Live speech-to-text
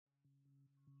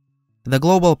The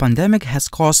global pandemic has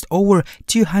caused over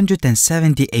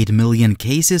 278 million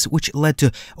cases, which led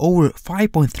to over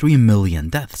 5.3 million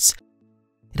deaths.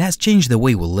 It has changed the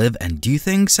way we live and do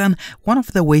things, and one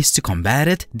of the ways to combat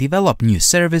it, develop new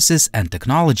services and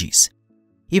technologies.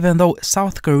 Even though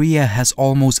South Korea has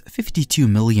almost 52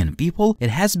 million people, it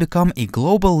has become a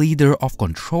global leader of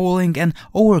controlling and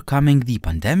overcoming the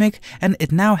pandemic, and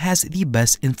it now has the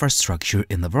best infrastructure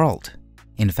in the world.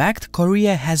 In fact,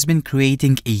 Korea has been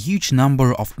creating a huge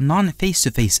number of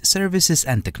non-face-to-face services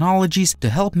and technologies to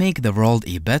help make the world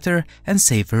a better and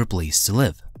safer place to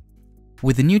live.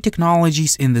 With the new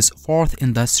technologies in this fourth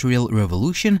industrial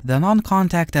revolution, the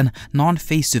non-contact and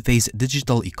non-face-to-face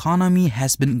digital economy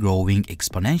has been growing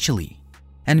exponentially.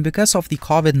 And because of the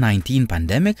COVID-19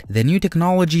 pandemic, the new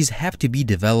technologies have to be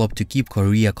developed to keep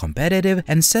Korea competitive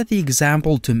and set the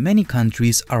example to many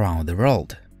countries around the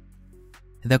world.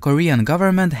 The Korean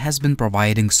government has been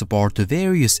providing support to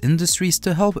various industries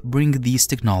to help bring these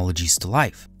technologies to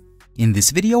life. In this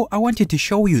video, I wanted to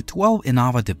show you 12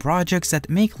 innovative projects that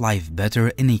make life better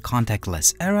in a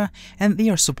contactless era, and they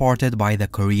are supported by the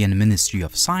Korean Ministry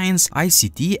of Science,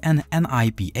 ICT, and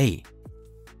NIPA.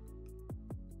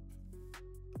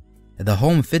 The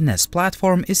Home Fitness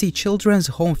platform is a children's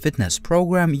home fitness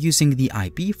program using the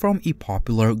IP from a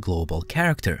popular global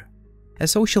character. As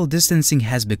social distancing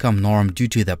has become norm due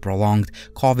to the prolonged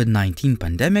COVID-19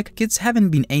 pandemic, kids haven't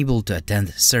been able to attend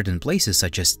certain places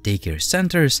such as daycare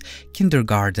centers,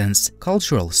 kindergartens,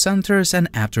 cultural centers, and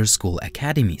after-school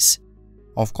academies.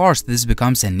 Of course, this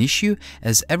becomes an issue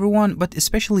as everyone, but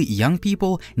especially young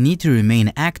people, need to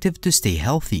remain active to stay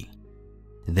healthy.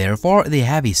 Therefore, they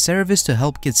have a service to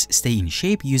help kids stay in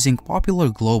shape using popular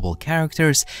global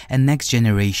characters and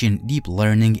next-generation deep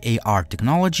learning AR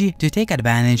technology to take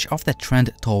advantage of the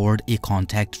trend toward a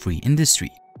contact-free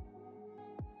industry.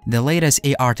 The latest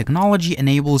AR technology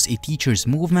enables a teacher's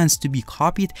movements to be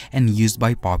copied and used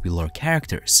by popular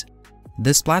characters.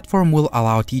 This platform will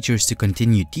allow teachers to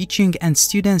continue teaching and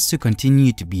students to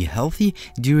continue to be healthy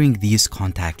during these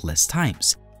contactless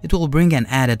times. It will bring an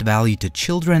added value to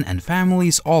children and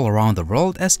families all around the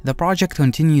world as the project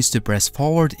continues to press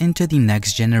forward into the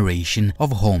next generation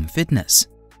of home fitness.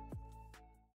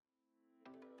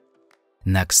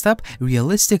 Next up,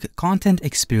 realistic content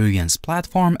experience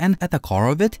platform, and at the core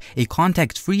of it, a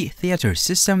contact-free theater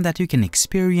system that you can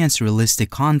experience realistic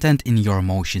content in your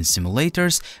motion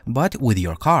simulators, but with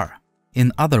your car.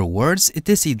 In other words, it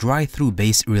is a drive-through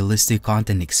based realistic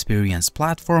content experience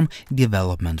platform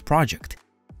development project.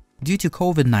 Due to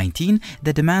COVID-19,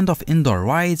 the demand of indoor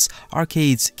rides,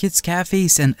 arcades, kids'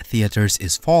 cafes, and theaters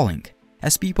is falling.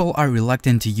 As people are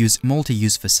reluctant to use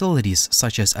multi-use facilities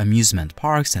such as amusement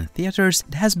parks and theaters,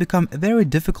 it has become very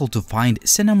difficult to find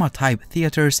cinema-type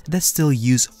theaters that still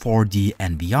use 4D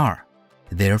and VR.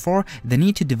 Therefore, the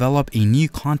need to develop a new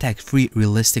contact-free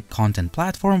realistic content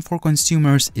platform for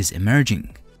consumers is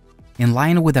emerging. In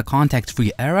line with the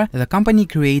contact-free era, the company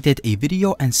created a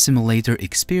video and simulator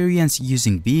experience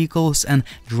using vehicles and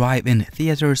drive-in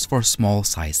theaters for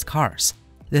small-sized cars.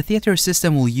 The theater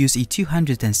system will use a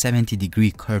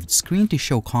 270-degree curved screen to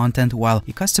show content, while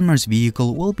a customer's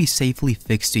vehicle will be safely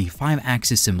fixed to a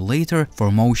 5-axis simulator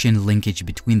for motion linkage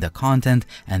between the content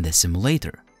and the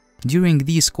simulator. During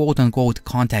these quote-unquote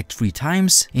contact-free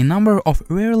times, a number of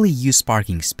rarely used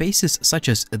parking spaces such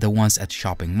as the ones at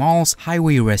shopping malls,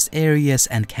 highway rest areas,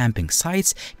 and camping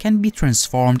sites can be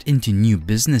transformed into new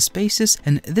business spaces,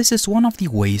 and this is one of the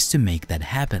ways to make that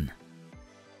happen.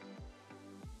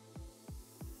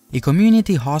 A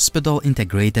community hospital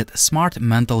integrated smart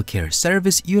mental care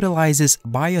service utilizes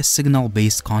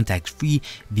biosignal-based contact-free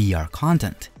VR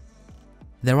content.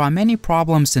 There are many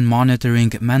problems in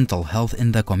monitoring mental health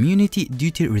in the community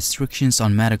due to restrictions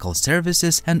on medical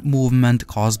services and movement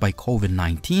caused by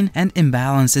COVID-19 and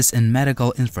imbalances in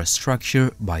medical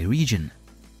infrastructure by region.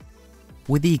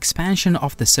 With the expansion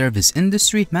of the service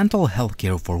industry, mental health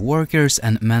care for workers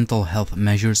and mental health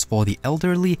measures for the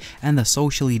elderly and the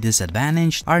socially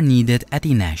disadvantaged are needed at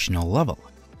a national level.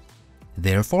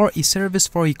 Therefore, a service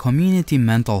for a community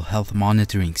mental health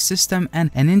monitoring system and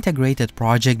an integrated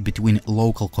project between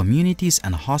local communities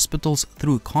and hospitals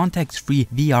through contact-free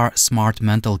VR smart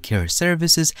mental care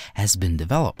services has been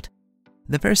developed.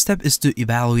 The first step is to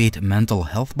evaluate mental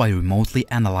health by remotely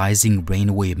analyzing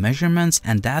brainwave measurements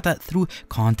and data through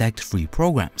contact-free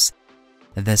programs.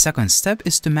 The second step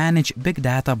is to manage big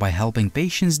data by helping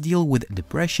patients deal with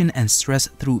depression and stress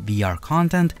through VR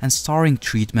content and storing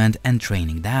treatment and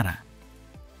training data.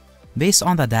 Based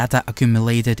on the data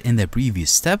accumulated in the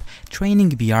previous step,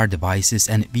 training VR devices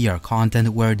and VR content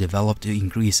were developed to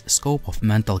increase scope of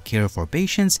mental care for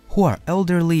patients who are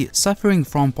elderly, suffering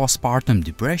from postpartum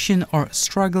depression, or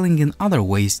struggling in other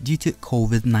ways due to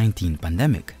COVID-19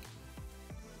 pandemic.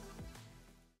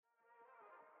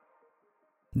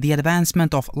 The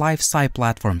advancement of Lifestyle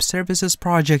Platform Services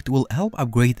project will help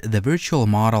upgrade the virtual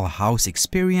model house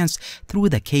experience through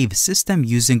the cave system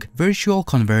using virtual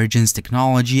convergence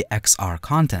technology XR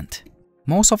content.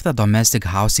 Most of the domestic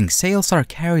housing sales are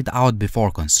carried out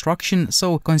before construction,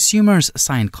 so consumers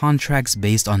sign contracts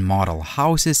based on model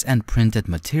houses and printed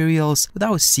materials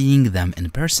without seeing them in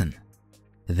person.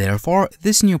 Therefore,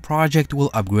 this new project will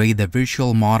upgrade the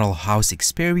virtual model house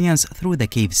experience through the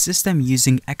cave system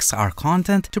using XR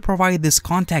content to provide this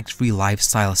contact-free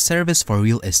lifestyle service for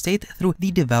real estate through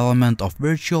the development of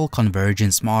virtual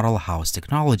convergence model house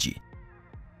technology.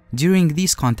 During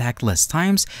these contactless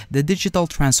times, the digital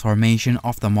transformation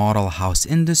of the model house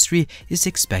industry is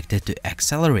expected to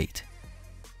accelerate.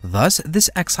 Thus, this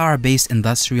XR-based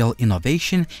industrial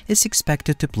innovation is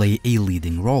expected to play a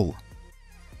leading role.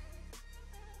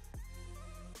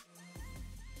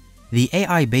 The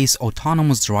AI-based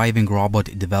autonomous driving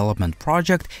robot development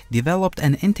project developed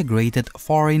an integrated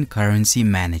foreign currency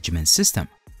management system.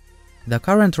 The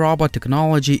current robot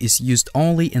technology is used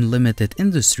only in limited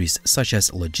industries such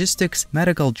as logistics,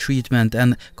 medical treatment,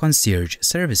 and concierge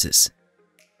services.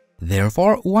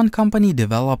 Therefore, one company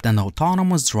developed an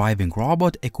autonomous driving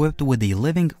robot equipped with a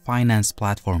living finance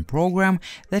platform program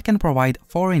that can provide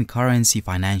foreign currency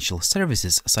financial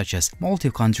services such as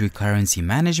multi-country currency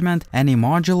management and a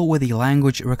module with a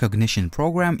language recognition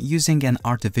program using an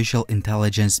artificial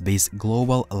intelligence-based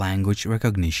global language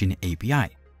recognition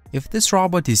API. If this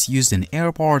robot is used in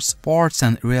airports, ports,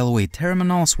 and railway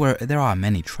terminals where there are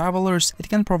many travelers, it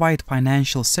can provide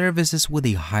financial services with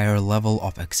a higher level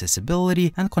of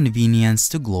accessibility and convenience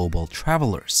to global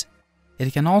travelers.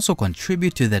 It can also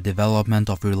contribute to the development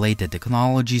of related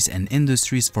technologies and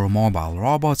industries for mobile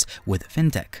robots with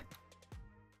fintech.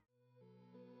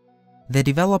 The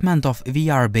development of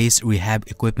VR-based rehab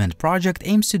equipment project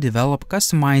aims to develop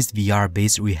customized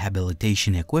VR-based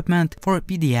rehabilitation equipment for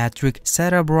pediatric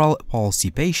cerebral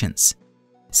palsy patients.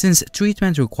 Since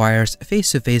treatment requires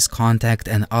face-to-face contact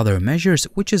and other measures,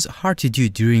 which is hard to do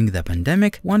during the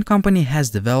pandemic, one company has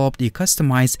developed a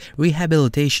customized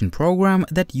rehabilitation program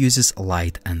that uses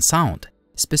light and sound.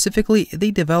 Specifically, they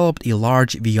developed a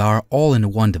large VR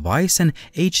all-in-one device, an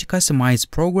age-customized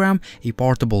program, a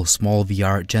portable small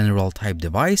VR general type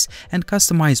device, and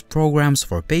customized programs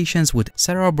for patients with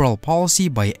cerebral palsy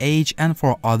by age and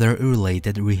for other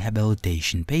related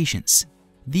rehabilitation patients.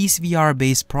 These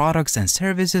VR-based products and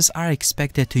services are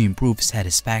expected to improve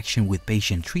satisfaction with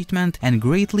patient treatment and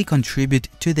greatly contribute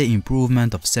to the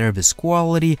improvement of service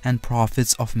quality and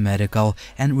profits of medical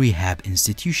and rehab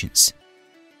institutions.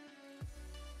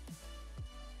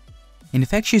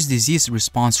 Infectious Disease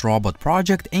Response Robot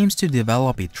project aims to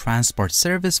develop a transport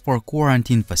service for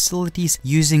quarantine facilities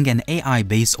using an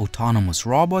AI-based autonomous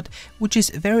robot, which is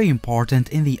very important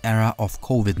in the era of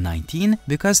COVID-19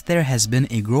 because there has been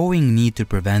a growing need to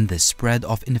prevent the spread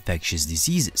of infectious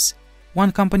diseases.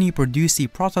 One company produced a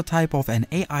prototype of an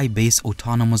AI-based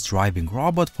autonomous driving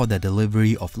robot for the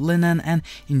delivery of linen and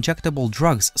injectable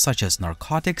drugs such as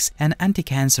narcotics and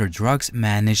anti-cancer drugs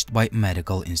managed by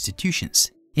medical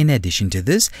institutions. In addition to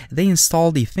this, they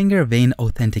installed a finger vein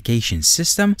authentication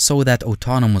system so that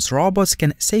autonomous robots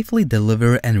can safely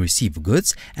deliver and receive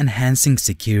goods, enhancing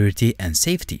security and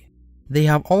safety. They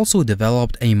have also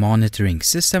developed a monitoring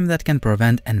system that can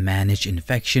prevent and manage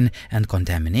infection and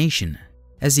contamination.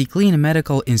 As a clean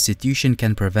medical institution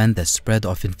can prevent the spread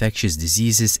of infectious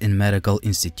diseases in medical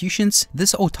institutions,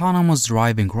 this autonomous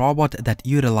driving robot that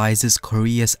utilizes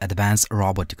Korea's advanced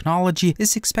robot technology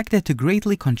is expected to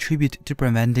greatly contribute to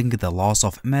preventing the loss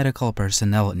of medical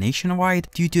personnel nationwide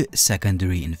due to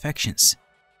secondary infections.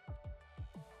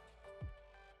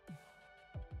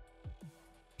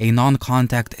 A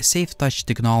non-contact safe touch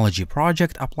technology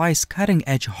project applies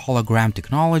cutting-edge hologram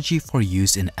technology for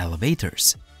use in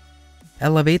elevators.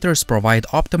 Elevators provide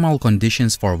optimal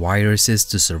conditions for viruses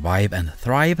to survive and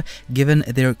thrive given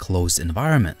their closed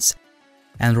environments.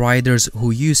 And riders who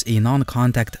use a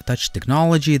non-contact touch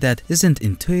technology that isn't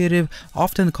intuitive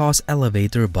often cause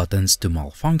elevator buttons to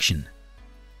malfunction.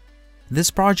 This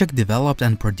project developed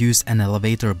and produced an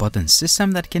elevator button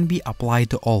system that can be applied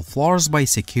to all floors by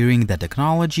securing the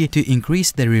technology to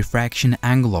increase the refraction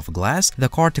angle of glass, the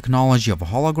core technology of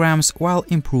holograms, while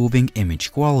improving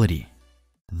image quality.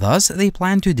 Thus, they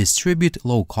plan to distribute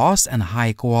low-cost and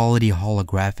high-quality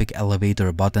holographic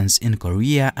elevator buttons in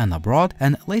Korea and abroad,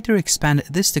 and later expand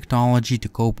this technology to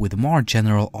cope with more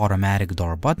general automatic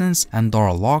door buttons and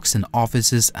door locks in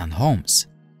offices and homes.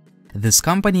 This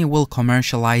company will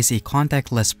commercialize a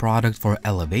contactless product for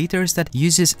elevators that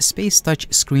uses space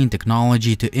touch screen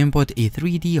technology to input a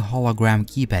 3D hologram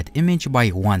keypad image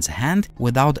by one's hand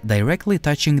without directly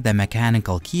touching the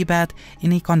mechanical keypad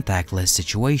in a contactless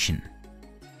situation.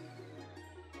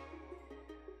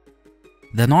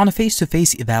 The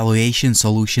non-face-to-face evaluation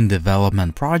solution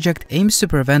development project aims to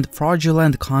prevent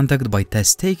fraudulent contact by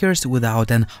test takers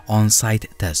without an on-site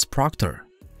test proctor.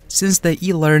 Since the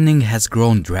e-learning has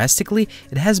grown drastically,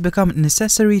 it has become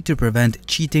necessary to prevent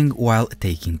cheating while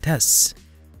taking tests.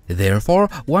 Therefore,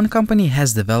 one company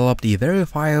has developed a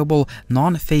verifiable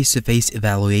non-face-to-face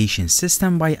evaluation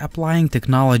system by applying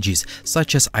technologies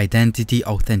such as identity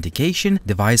authentication,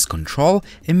 device control,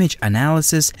 image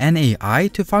analysis, and AI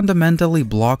to fundamentally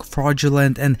block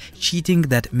fraudulent and cheating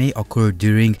that may occur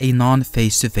during a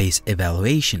non-face-to-face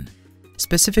evaluation.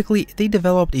 Specifically, they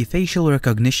developed a facial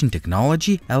recognition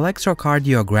technology,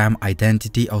 electrocardiogram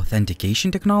identity authentication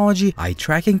technology, eye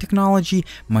tracking technology,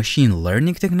 machine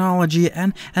learning technology,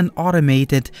 and an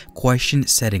automated question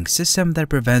setting system that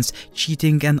prevents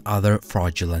cheating and other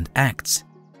fraudulent acts.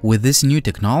 With this new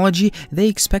technology, they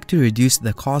expect to reduce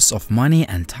the cost of money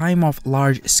and time of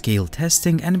large-scale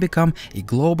testing and become a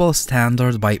global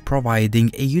standard by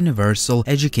providing a universal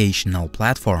educational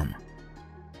platform.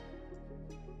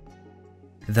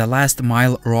 The Last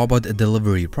Mile Robot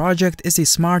Delivery Project is a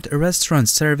smart restaurant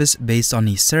service based on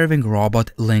a serving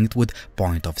robot linked with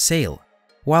point of sale.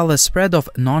 While the spread of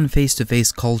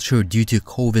non-face-to-face culture due to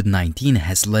COVID-19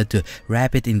 has led to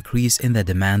rapid increase in the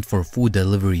demand for food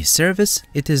delivery service,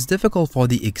 it is difficult for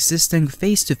the existing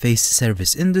face-to-face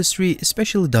service industry,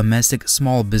 especially domestic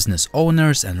small business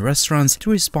owners and restaurants, to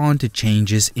respond to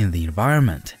changes in the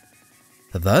environment.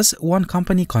 Thus, one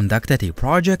company conducted a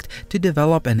project to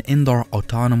develop an indoor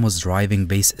autonomous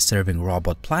driving-based serving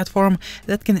robot platform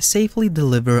that can safely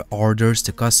deliver orders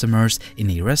to customers in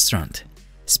a restaurant.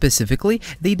 Specifically,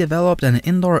 they developed an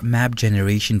indoor map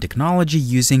generation technology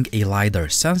using a LiDAR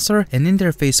sensor, an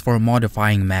interface for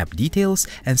modifying map details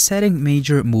and setting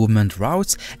major movement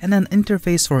routes, and an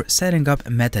interface for setting up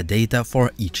metadata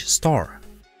for each store.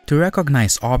 To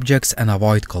recognize objects and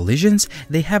avoid collisions,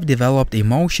 they have developed a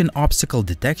motion obstacle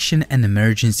detection and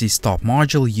emergency stop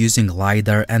module using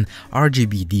LiDAR and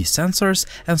RGBD sensors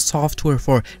and software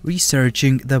for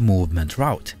researching the movement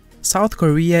route. South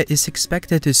Korea is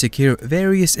expected to secure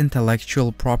various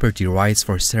intellectual property rights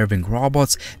for serving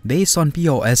robots based on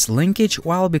POS linkage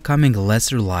while becoming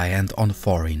less reliant on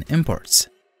foreign imports.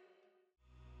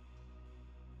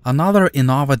 Another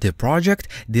innovative project,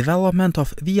 development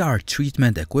of VR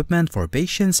treatment equipment for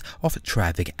patients of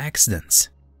traffic accidents.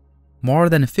 More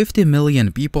than 50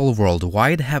 million people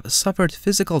worldwide have suffered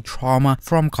physical trauma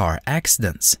from car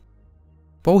accidents.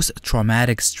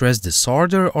 Post-traumatic stress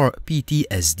disorder or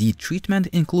PTSD treatment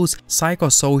includes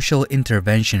psychosocial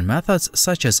intervention methods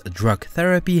such as drug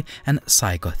therapy and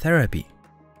psychotherapy.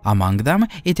 Among them,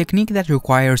 a technique that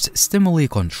requires stimuli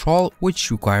control, which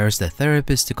requires the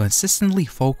therapist to consistently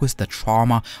focus the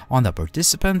trauma on the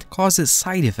participant, causes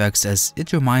side effects as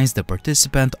it reminds the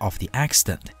participant of the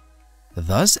accident.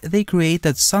 Thus, they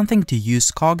created something to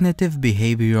use cognitive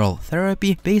behavioral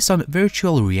therapy based on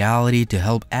virtual reality to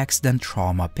help accident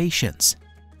trauma patients.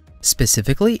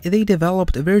 Specifically, they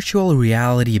developed virtual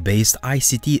reality-based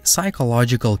ICT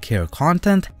psychological care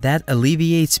content that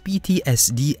alleviates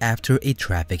PTSD after a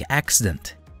traffic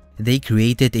accident. They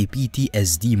created a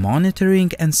PTSD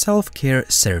monitoring and self-care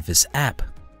service app.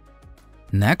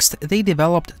 Next, they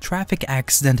developed traffic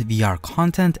accident VR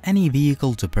content and a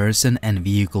vehicle-to-person and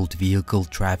vehicle-to-vehicle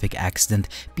traffic accident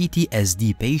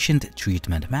PTSD patient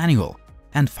treatment manual.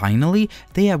 And finally,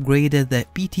 they upgraded the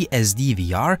PTSD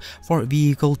VR for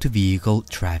vehicle-to-vehicle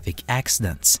traffic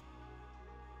accidents.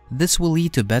 This will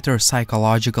lead to better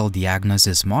psychological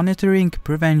diagnosis monitoring,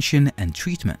 prevention, and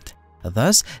treatment.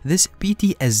 Thus, this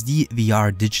PTSD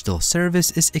VR digital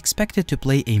service is expected to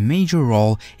play a major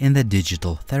role in the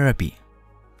digital therapy.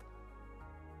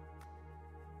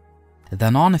 The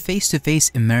non-face-to-face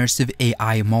immersive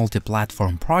AI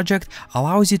multi-platform project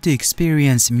allows you to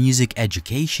experience music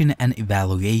education and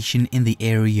evaluation in the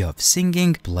area of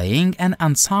singing, playing, and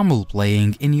ensemble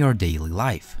playing in your daily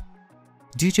life.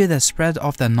 Due to the spread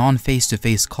of the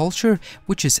non-face-to-face culture,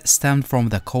 which is stemmed from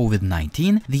the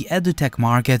COVID-19, the edutech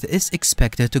market is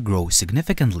expected to grow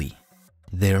significantly.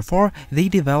 Therefore, they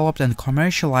developed and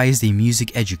commercialized a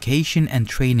music education and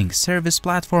training service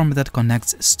platform that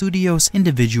connects studios,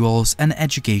 individuals, and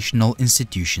educational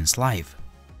institutions live.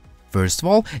 First of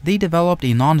all, they developed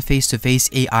a non-face-to-face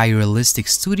AI realistic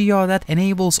studio that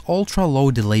enables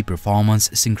ultra-low delay performance,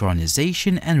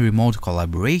 synchronization, and remote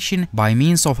collaboration by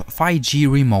means of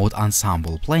 5G remote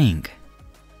ensemble playing.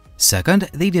 Second,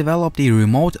 they developed a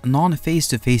remote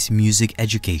non-face-to-face music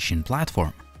education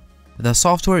platform. The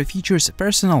software features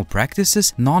personal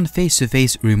practices,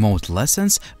 non-face-to-face remote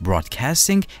lessons,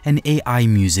 broadcasting, and AI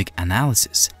music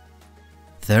analysis.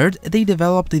 Third, they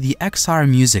developed the XR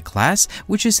Music class,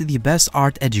 which is the best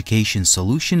art education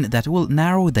solution that will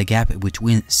narrow the gap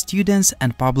between students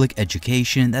and public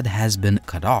education that has been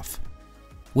cut off.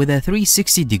 With a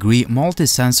 360-degree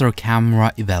multi-sensor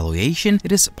camera evaluation,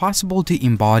 it is possible to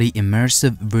embody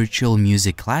immersive virtual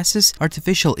music classes,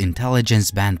 artificial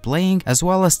intelligence band playing, as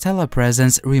well as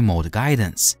telepresence remote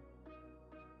guidance.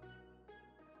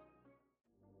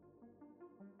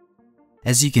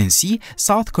 As you can see,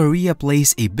 South Korea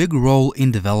plays a big role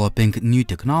in developing new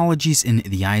technologies in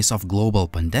the eyes of global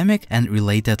pandemic and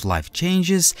related life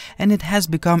changes, and it has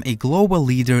become a global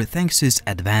leader thanks to its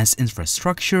advanced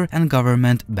infrastructure and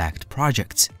government-backed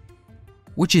projects.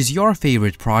 Which is your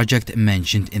favorite project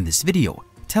mentioned in this video?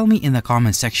 Tell me in the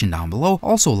comment section down below.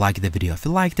 Also, like the video if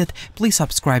you liked it, please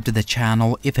subscribe to the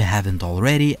channel if you haven't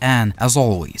already, and as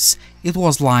always, it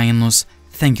was Linus,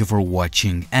 thank you for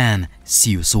watching and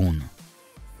see you soon.